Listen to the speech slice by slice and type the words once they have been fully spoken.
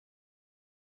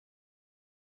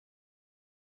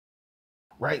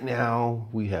Right now,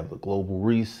 we have the global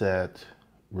reset.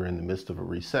 We're in the midst of a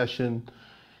recession,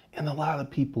 and a lot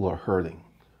of people are hurting.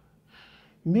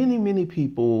 Many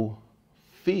people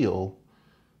feel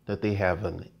that they have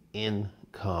an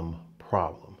income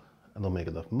problem. I don't make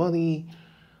enough money.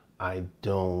 I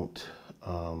don't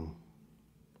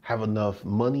have enough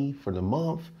money for the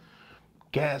month.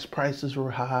 Gas prices are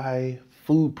high,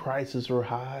 food prices are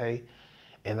high,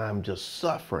 and I'm just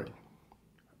suffering.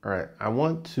 All right, I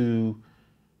want to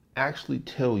actually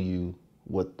tell you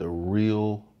what the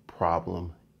real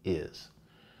problem is.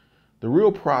 The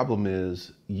real problem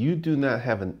is you do not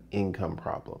have an income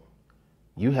problem.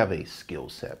 You have a skill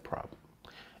set problem.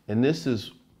 And this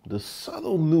is the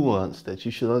subtle nuance that you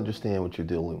should understand what you're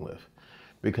dealing with.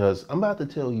 Because I'm about to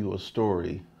tell you a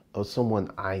story of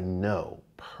someone I know,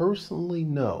 personally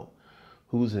know,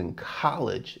 who's in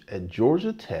college at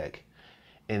Georgia Tech,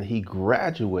 and he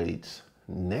graduates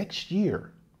next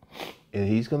year. And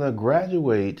he's going to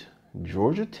graduate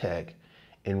Georgia Tech,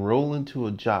 enroll into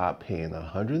a job paying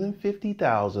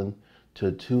 $150,000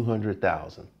 to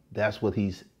 $200,000. That's what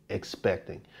he's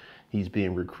expecting. He's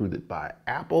being recruited by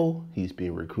Apple. He's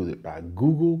being recruited by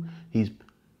Google. He's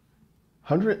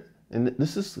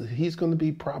he's going to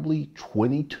be probably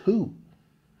 22,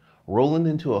 rolling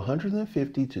into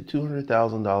 $150,000 to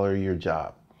 $200,000 a year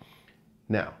job.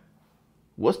 Now,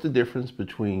 what's the difference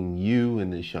between you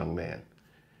and this young man?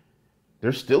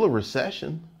 There's still a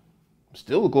recession,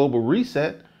 still a global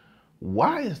reset.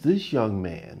 Why is this young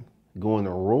man going to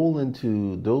roll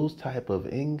into those type of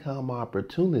income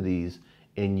opportunities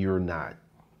and you're not?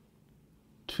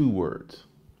 2 words: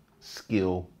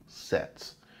 skill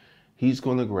sets. He's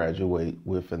going to graduate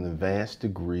with an advanced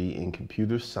degree in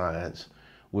computer science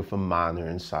with a minor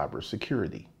in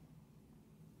cybersecurity.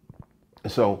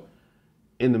 So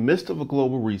in the midst of a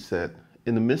global reset,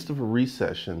 in the midst of a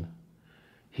recession,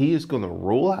 he is going to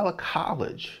roll out of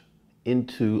college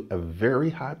into a very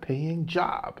high paying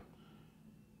job.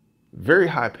 Very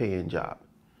high paying job.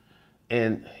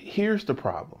 And here's the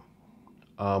problem.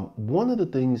 One of the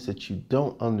things that you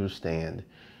don't understand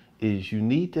is you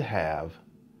need to have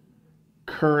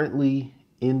currently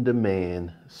in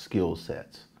demand skill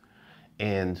sets.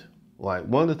 And like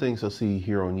one of the things I see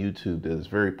here on YouTube that is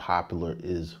very popular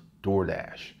is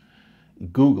DoorDash.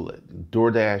 Google it.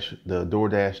 DoorDash, the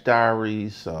DoorDash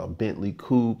Diaries, Bentley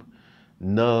Coupe,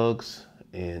 Nugs,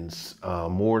 and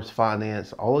Moore's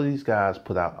Finance. All of these guys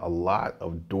put out a lot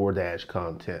of DoorDash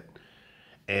content.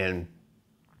 And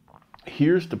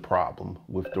here's the problem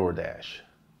with DoorDash.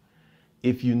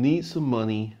 If you need some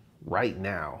money right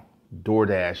now,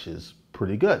 DoorDash is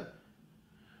pretty good.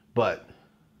 But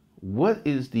what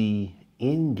is the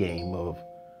end game of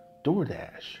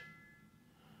DoorDash?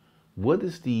 What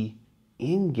is the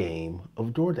end game of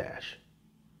DoorDash?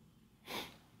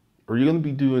 Are you going to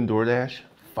be doing DoorDash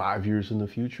 5 years in the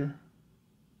future?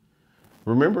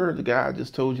 Remember the guy I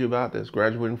just told you about that's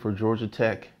graduating for Georgia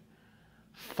Tech?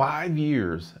 5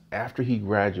 years after he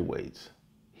graduates,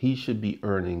 he should be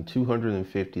earning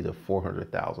 $250,000 to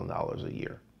 $400,000 a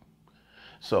year.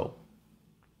 So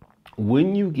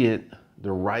when you get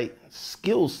the right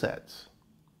skill sets,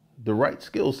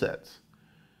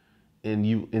 and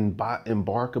you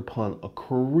embark upon a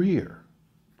career,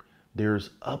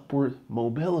 there's upward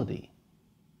mobility,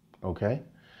 okay?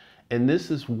 And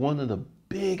this is one of the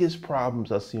biggest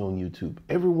problems I see on YouTube.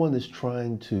 Everyone is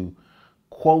trying to,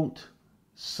 quote,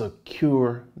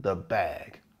 secure the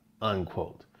bag,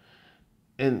 unquote.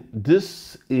 And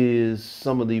this is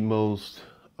some of the most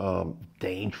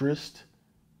dangerous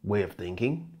way of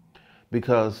thinking,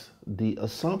 because the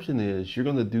assumption is you're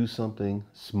going to do something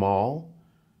small,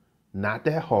 not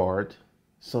that hard,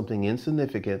 something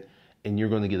insignificant, and you're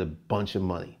going to get a bunch of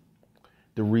money.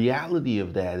 The reality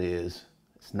of that is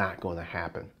it's not going to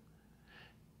happen.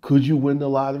 Could you win the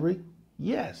lottery?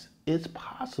 Yes, it's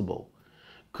possible.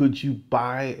 Could you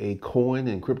buy a coin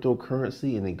in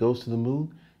cryptocurrency and it goes to the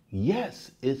moon?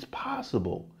 Yes, it's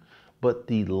possible. But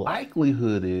the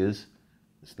likelihood is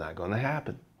it's not going to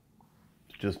happen.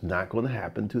 It's just not going to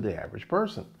happen to the average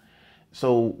person.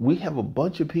 So we have a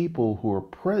bunch of people who are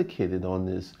predicated on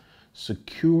this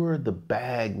secure the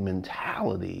bag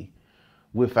mentality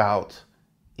without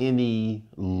any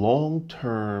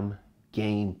long-term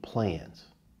game plans.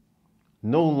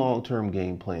 No long-term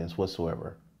game plans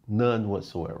whatsoever. None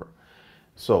whatsoever.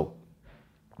 So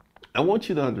I want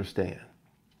you to understand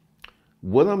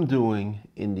what I'm doing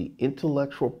in the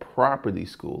intellectual property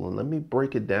school, and let me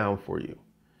break it down for you.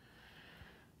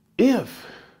 If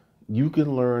you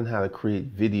can learn how to create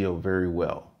video very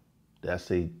well, that's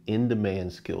a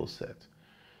in-demand skill set.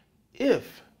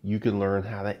 If you can learn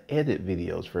how to edit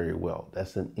videos very well.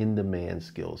 That's an in-demand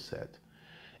skill set.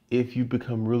 If you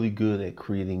become really good at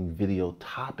creating video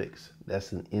topics,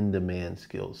 that's an in-demand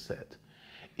skill set.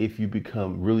 If you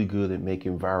become really good at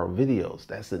making viral videos,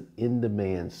 that's an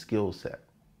in-demand skill set.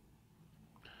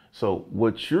 So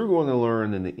what you're going to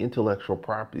learn in the intellectual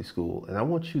property school, and I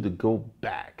want you to go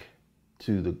back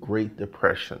to the Great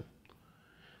Depression.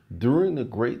 During the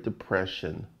Great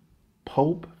Depression,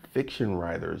 pulp fiction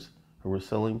writers who were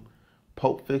selling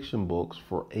pulp fiction books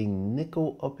for a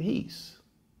nickel apiece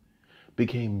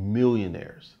became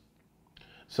millionaires.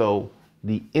 So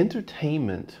the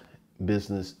entertainment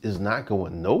business is not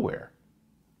going nowhere.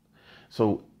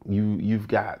 So you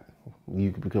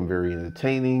can become very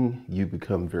entertaining, you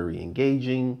become very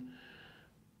engaging.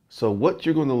 So what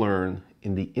you're going to learn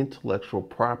in the intellectual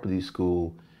property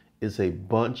school is a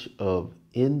bunch of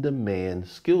in-demand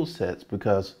skill sets,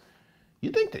 because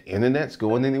you think the internet's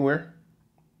going anywhere?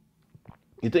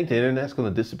 You think the internet's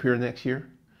going to disappear next year?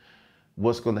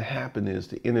 What's going to happen is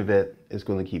the internet is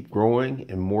going to keep growing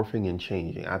and morphing and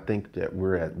changing. I think that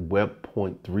we're at Web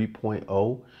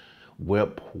 3.0.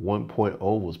 Web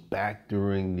 1.0 was back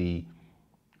during the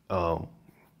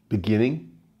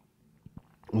beginning,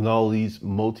 when all these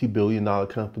multi-billion-dollar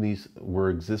companies were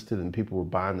existed and people were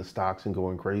buying the stocks and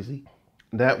going crazy.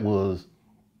 That was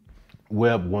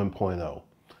Web 1.0.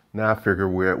 Now I figure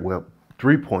we're at Web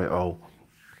 3.0.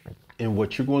 And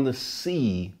what you're going to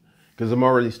see, because I'm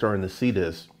already starting to see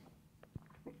this,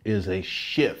 is a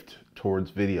shift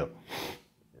towards video.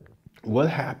 What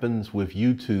happens with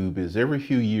YouTube is every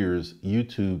few years,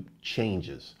 YouTube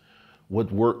changes. What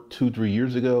worked 2-3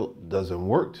 years ago doesn't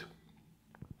work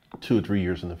 2 or 3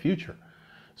 years in the future.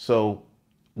 So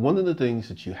one of the things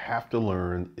that you have to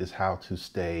learn is how to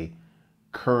stay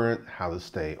current, how to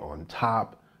stay on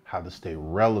top, how to stay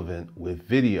relevant with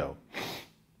video.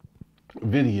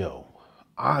 Video,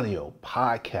 audio,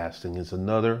 podcasting is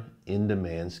another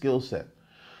in-demand skill set.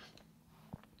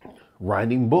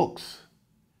 Writing books.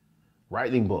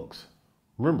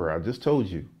 Remember, I just told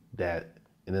you that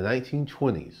in the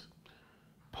 1920s,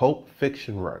 pulp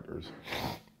fiction writers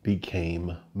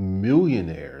became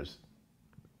millionaires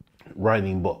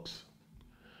writing books.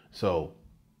 So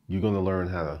you're going to learn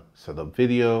how to set up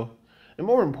video, and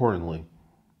more importantly,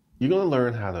 you're going to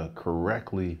learn how to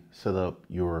correctly set up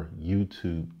your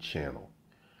YouTube channel.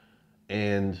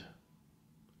 And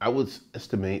I would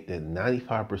estimate that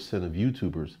 95% of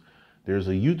YouTubers, there's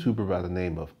a YouTuber by the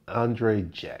name of Andre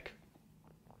Jack.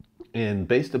 And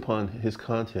based upon his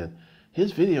content,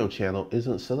 his video channel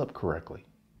isn't set up correctly.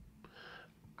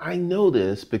 I know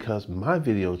this because my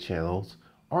video channels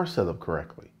are set up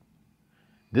correctly.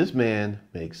 This man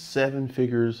makes 7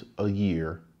 figures a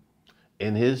year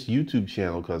in his YouTube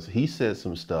channel because he said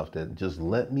some stuff that just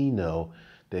let me know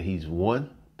that he's, 1,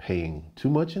 paying too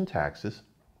much in taxes.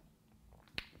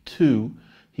 2,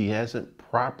 he hasn't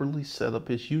properly set up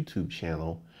his YouTube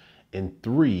channel. And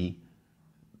 3,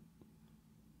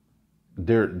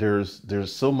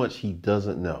 there's so much he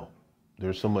doesn't know.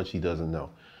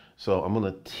 So I'm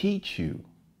going to teach you,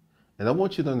 and I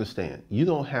want you to understand, you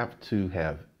don't have to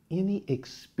have any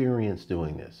experience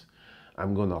doing this.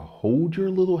 I'm going to hold your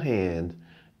little hand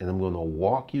and I'm going to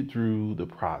walk you through the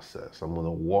process. I'm going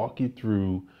to walk you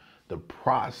through the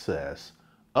process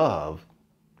of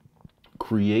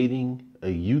creating a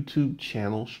YouTube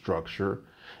channel structure.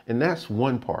 And that's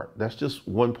one part. That's just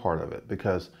one part of it,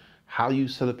 because how you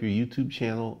set up your YouTube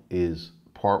channel is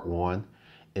part 1.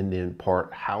 And then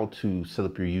part how to set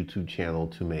up your YouTube channel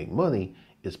to make money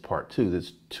is part 2.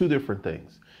 There's 2 different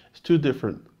things. It's 2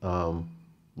 different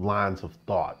lines of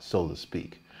thought, so to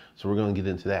speak. So we're going to get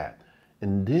into that.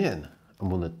 And then I'm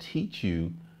going to teach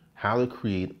you how to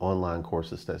create online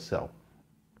courses that sell.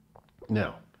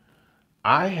 Now,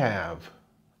 I'm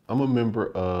a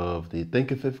member of the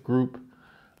Think of Fifth group.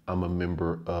 I'm a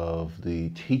member of the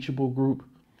Teachable group.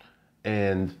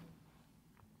 And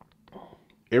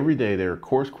every day there are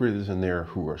course creators in there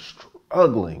who are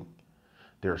struggling.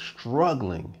 They're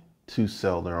struggling to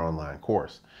sell their online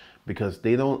course because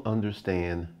they don't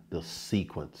understand the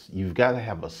sequence. You've got to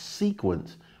have a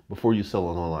sequence before you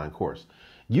sell an online course.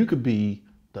 You could be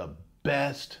the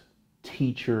best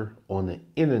teacher on the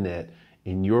internet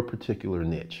in your particular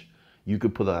niche. You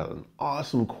could put out an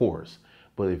awesome course,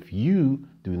 but if you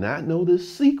do not know this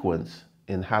sequence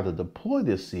and how to deploy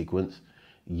this sequence,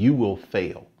 you will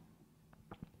fail.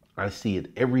 I see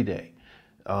it every day.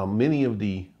 Many of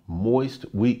the moist,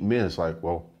 weak men is like,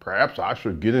 well, perhaps I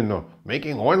should get into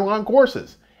making online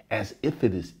courses, as if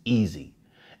it is easy.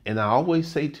 And I always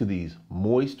say to these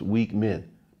moist, weak men,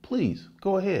 please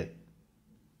go ahead.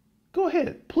 go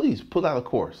ahead, please put out a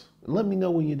course and let me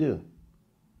know when you do.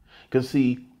 Because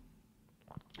see,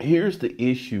 here's the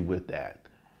issue with that.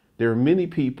 There are many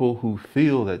people who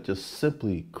feel that just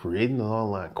simply creating an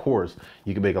online course,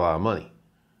 you can make a lot of money.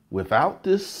 Without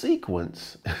this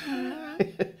sequence,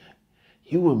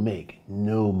 you will make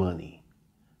no money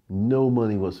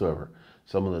whatsoever.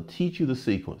 So I'm going to teach you the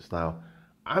sequence. Now,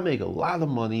 I make a lot of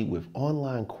money with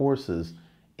online courses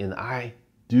and I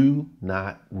do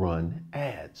not run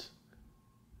ads.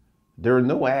 There are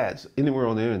no ads anywhere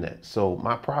on the internet. So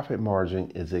my profit margin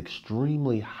is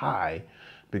extremely high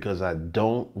because I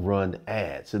don't run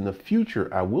ads. In the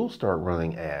future, I will start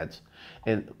running ads.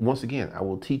 And once again, I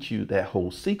will teach you that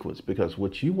whole sequence, because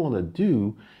what you want to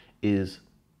do is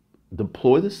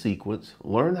deploy the sequence,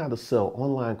 learn how to sell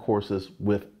online courses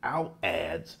without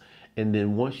ads. And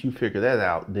then once you figure that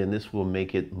out, then this will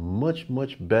make it much,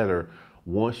 much better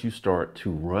once you start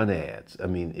to run ads. I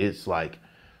mean, it's like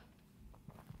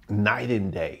night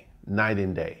and day,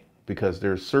 because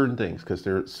there's certain things, because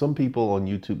there are some people on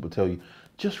YouTube will tell you,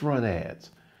 just run ads.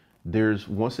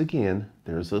 Once again,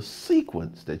 there's a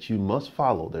sequence that you must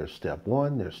follow. There's step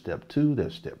 1, there's step 2,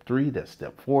 there's step 3, there's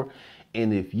step 4.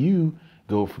 And if you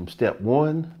go from step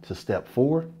 1 to step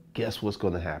 4, guess what's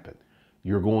going to happen?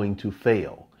 You're going to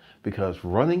fail, because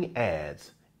running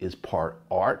ads is part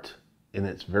art and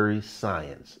it's very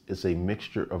science. It's a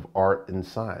mixture of art and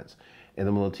science. And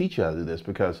I'm going to teach you how to do this,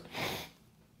 because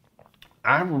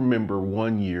I remember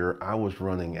one year I was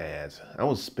running ads. I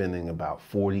was spending about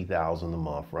 $40,000 a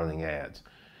month running ads.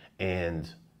 And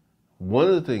one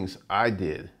of the things I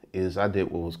did is I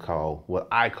did what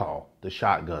I call the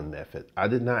shotgun method. I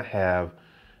did not have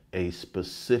a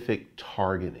specific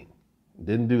targeting.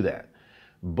 Didn't do that.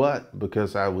 But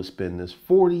because I would spend this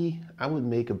 40, I would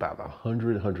make about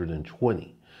 100,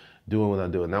 120 doing what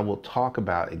I'm doing. And I will talk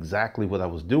about exactly what I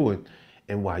was doing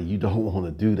and why you don't want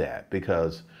to do that.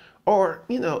 Because, or,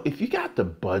 if you got the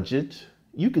budget,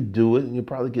 you could do it and you'll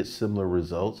probably get similar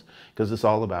results, because it's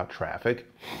all about traffic.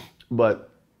 But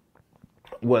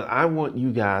what I want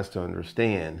you guys to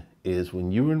understand is,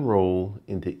 when you enroll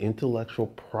into intellectual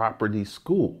property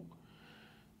school,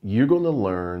 you're going to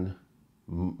learn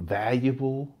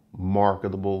valuable,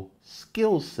 marketable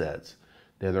skill sets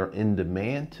that are in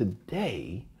demand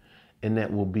today and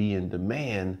that will be in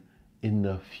demand in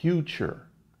the future.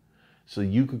 So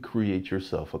you could create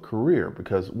yourself a career.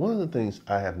 Because one of the things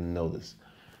I have noticed,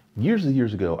 years and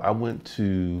years ago,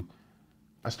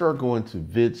 I started going to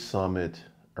Vid Summit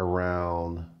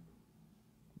around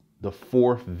the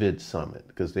 4th Vid Summit,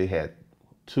 because they had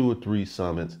 2 or 3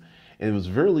 summits and it was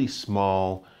really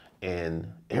small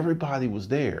and everybody was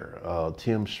there.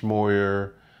 Tim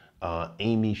Schmoyer,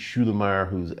 Amy Schudemeyer,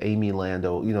 who's Amy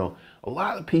Lando, a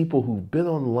lot of people who've been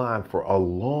online for a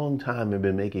long time and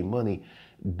been making money.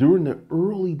 During the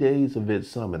early days of Vid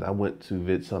Summit, I went to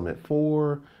Vid Summit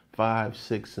 4, 5,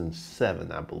 6, and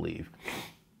 7, I believe.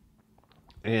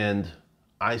 And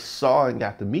I saw and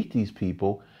got to meet these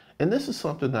people. And this is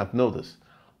something I've noticed.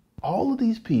 All of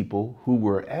these people who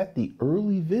were at the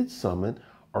early Vid Summit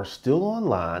are still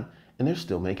online and they're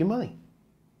still making money.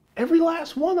 Every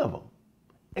last one of them.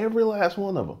 Every last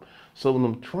one of them. So what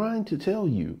I'm trying to tell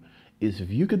you is,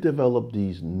 if you could develop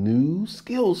these new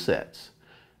skill sets,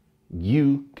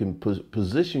 you can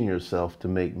position yourself to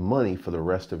make money for the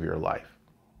rest of your life.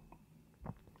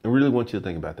 I really want you to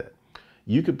think about that.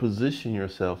 You could position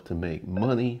yourself to make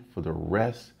money for the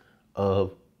rest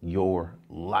of your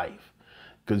life.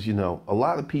 Because, a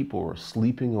lot of people are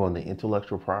sleeping on the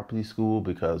intellectual property school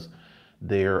because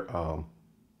they're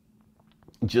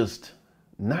just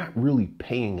not really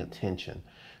paying attention.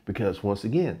 Because once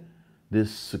again,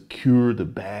 this secure the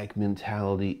bag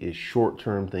mentality is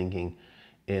short-term thinking.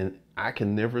 And I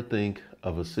can never think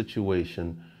of a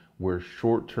situation where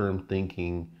short-term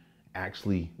thinking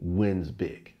actually wins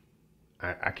big.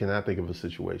 I cannot think of a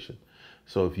situation.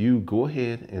 So if you go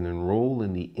ahead and enroll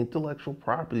in the intellectual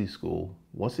property school,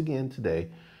 once again today,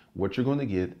 what you're going to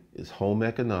get is home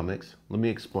economics. Let me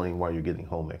explain why you're getting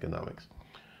home economics.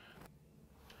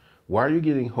 Why you're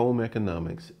getting home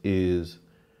economics is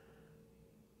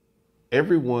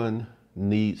everyone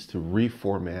needs to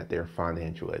reformat their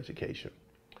financial education.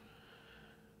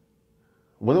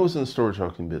 When I was in the storage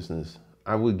auction business,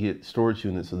 I would get storage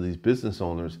units of these business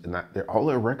owners, and all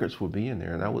their records would be in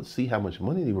there, and I would see how much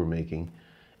money they were making.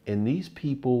 And these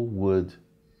people would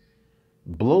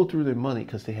blow through their money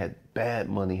because they had bad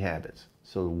money habits.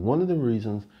 So one of the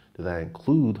reasons that I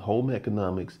include home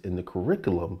economics in the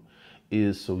curriculum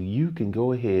is so you can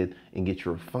go ahead and get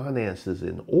your finances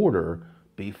in order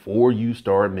before you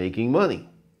start making money.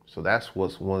 So that's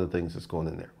one of the things that's going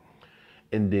in there.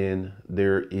 And then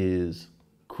there is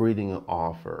creating an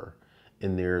offer,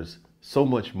 and there's so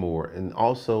much more. And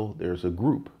also there's a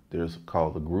group. There's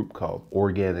called a group called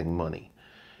Organic Money.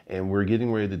 And we're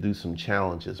getting ready to do some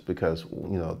challenges because,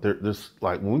 there's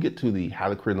like when we get to the how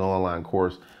to create an online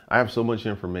course, I have so much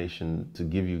information to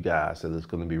give you guys that it's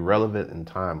going to be relevant and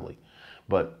timely.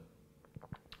 But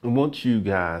I want you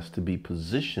guys to be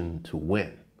positioned to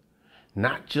win,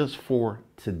 not just for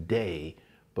today,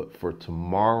 but for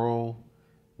tomorrow,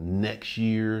 next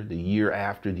year, the year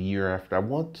after, the year after. I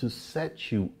want to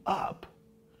set you up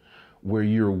where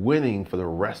you're winning for the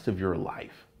rest of your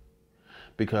life,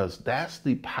 because that's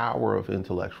the power of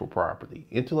intellectual property.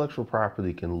 Intellectual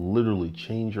property can literally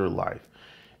change your life.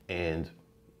 And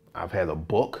I've had a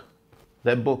book.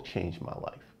 That book changed my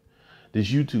life. This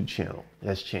YouTube channel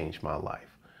has changed my life.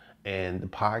 And the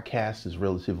podcast is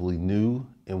relatively new.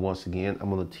 And once again, I'm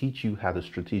going to teach you how to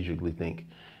strategically think.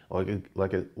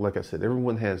 Like I said,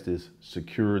 everyone has this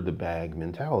secure the bag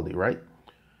mentality, right?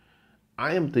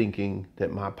 I am thinking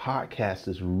that my podcast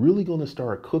is really going to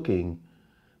start cooking.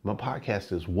 My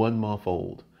podcast is 1 month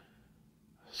old.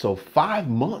 So 5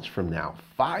 months from now,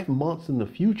 5 months in the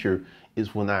future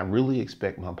is when I really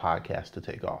expect my podcast to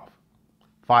take off.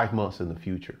 5 months in the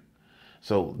future.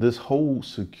 So this whole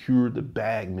secure the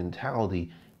bag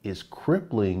mentality is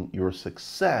crippling your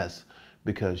success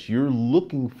because you're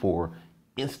looking for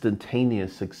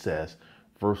instantaneous success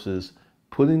versus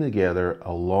putting together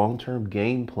a long-term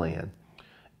game plan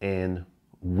and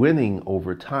winning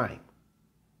over time.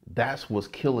 That's what's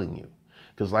killing you.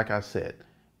 Because like I said,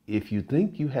 if you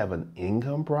think you have an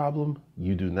income problem,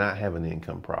 you do not have an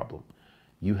income problem.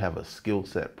 You have a skill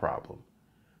set problem.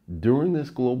 During this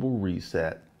global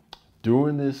reset,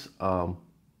 during this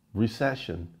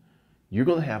recession, you're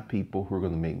going to have people who are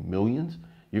going to make millions.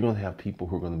 You're going to have people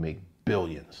who are going to make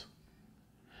billions.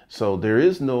 So there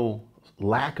is no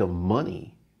lack of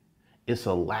money. It's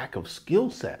a lack of skill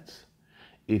sets.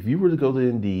 If you were to go to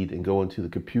Indeed and go into the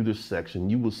computer section,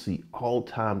 you will see all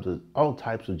types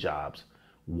of jobs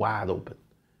wide open.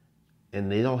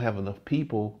 And they don't have enough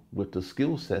people with the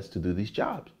skill sets to do these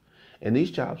jobs. And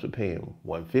these jobs are paying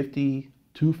 $150,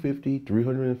 $250,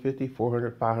 $350,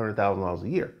 $400, $500,000 a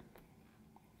year.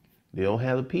 They don't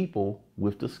have the people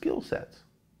with the skill sets.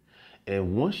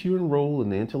 And once you enroll in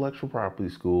the intellectual property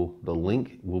school, the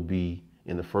link will be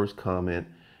in the first comment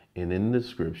and in the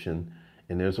description.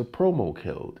 And there's a promo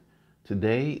code.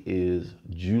 Today is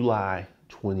July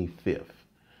 25th.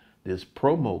 This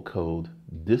promo code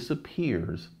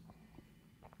disappears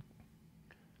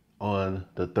on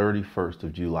the 31st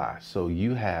of July. So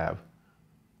you have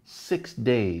 6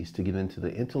 days to get into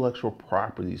the intellectual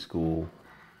property school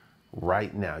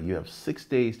right now. You have 6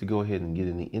 days to go ahead and get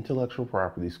in the intellectual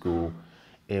property school.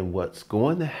 And what's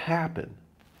going to happen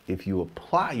if you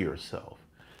apply yourself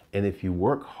and if you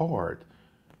work hard,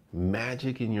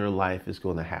 magic in your life is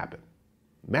going to happen.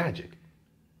 Magic.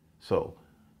 So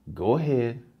go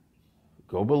ahead,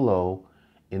 go below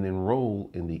and enroll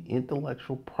in the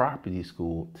intellectual property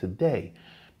school today,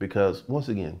 because once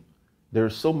again,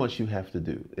 there's so much you have to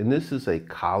do. And this is a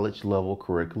college level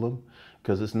curriculum,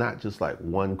 because it's not just like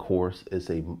one course, it's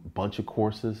a bunch of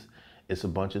courses, it's a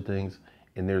bunch of things.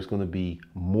 And there's going to be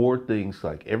more things.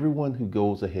 Like everyone who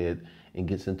goes ahead and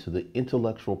gets into the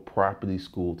intellectual property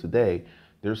school today,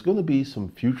 there's going to be some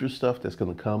future stuff that's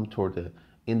going to come toward the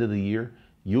end of the year.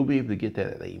 You'll be able to get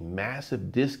that at a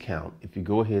massive discount if you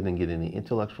go ahead and get in the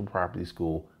intellectual property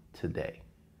school today.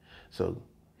 So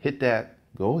hit that,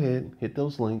 go ahead, hit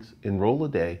those links, enroll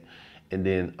today, and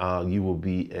then you will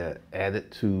be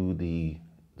added to the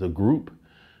group.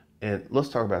 And let's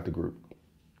talk about the group.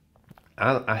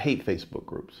 I hate Facebook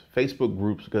groups. Facebook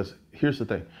groups, because here's the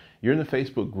thing. You're in a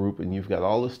Facebook group and you've got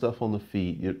all this stuff on the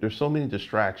feed. There's so many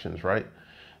distractions, right?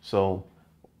 So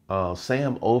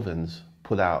Sam Ovens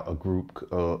put out a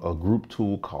group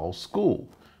tool called School,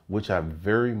 which I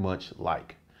very much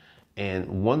like.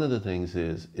 And one of the things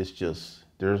is, it's just,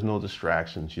 there's no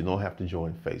distractions. You don't have to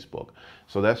join Facebook.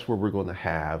 So that's where we're going to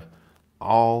have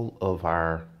all of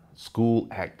our school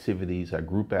activities, our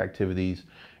group activities.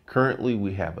 Currently,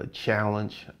 we have a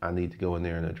challenge. I need to go in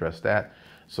there and address that.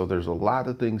 So there's a lot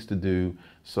of things to do.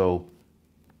 So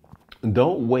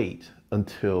don't wait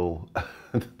until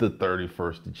the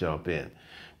 31st to jump in,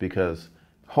 because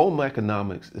home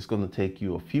economics is going to take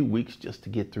you a few weeks just to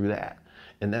get through that.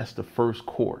 And that's the first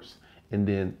course. And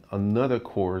then another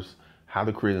course, how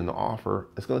to create an offer,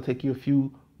 it's going to take you a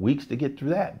few weeks to get through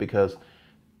that, because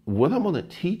what I'm going to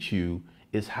teach you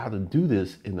is how to do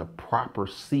this in a proper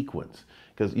sequence.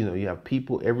 Because, you have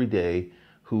people every day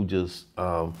who just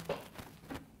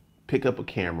pick up a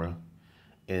camera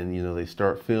and they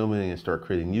start filming and start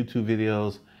creating YouTube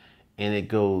videos, and it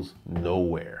goes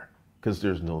nowhere because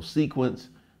there's no sequence,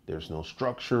 there's no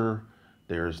structure,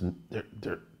 they're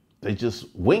just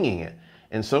winging it.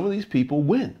 And some of these people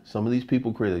win. Some of these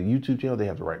people create a YouTube channel, they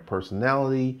have the right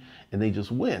personality, and they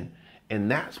just win. And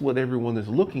that's what everyone is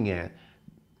looking at.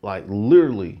 Like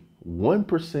literally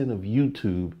 1% of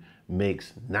YouTube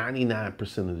makes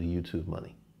 99% of the YouTube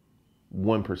money.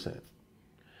 1%.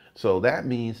 So that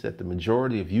means that the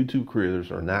majority of YouTube creators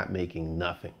are not making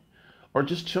nothing or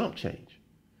just chump change.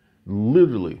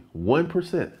 Literally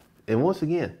 1%. And once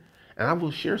again, and I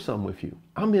will share something with you.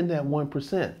 I'm in that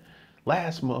 1%.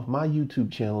 Last month, my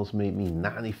YouTube channels made me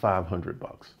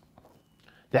 $9,500.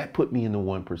 That put me in the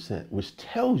 1%, which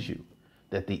tells you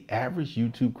that the average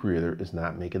YouTube creator is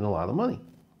not making a lot of money.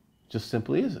 Just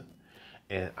simply isn't.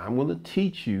 And I'm going to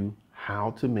teach you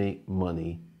how to make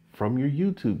money from your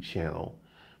YouTube channel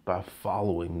by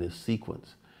following this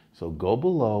sequence. So go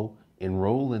below,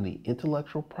 enroll in the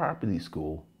Intellectual Property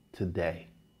School today.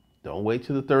 Don't wait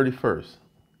till the 31st.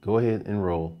 Go ahead and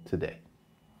enroll today.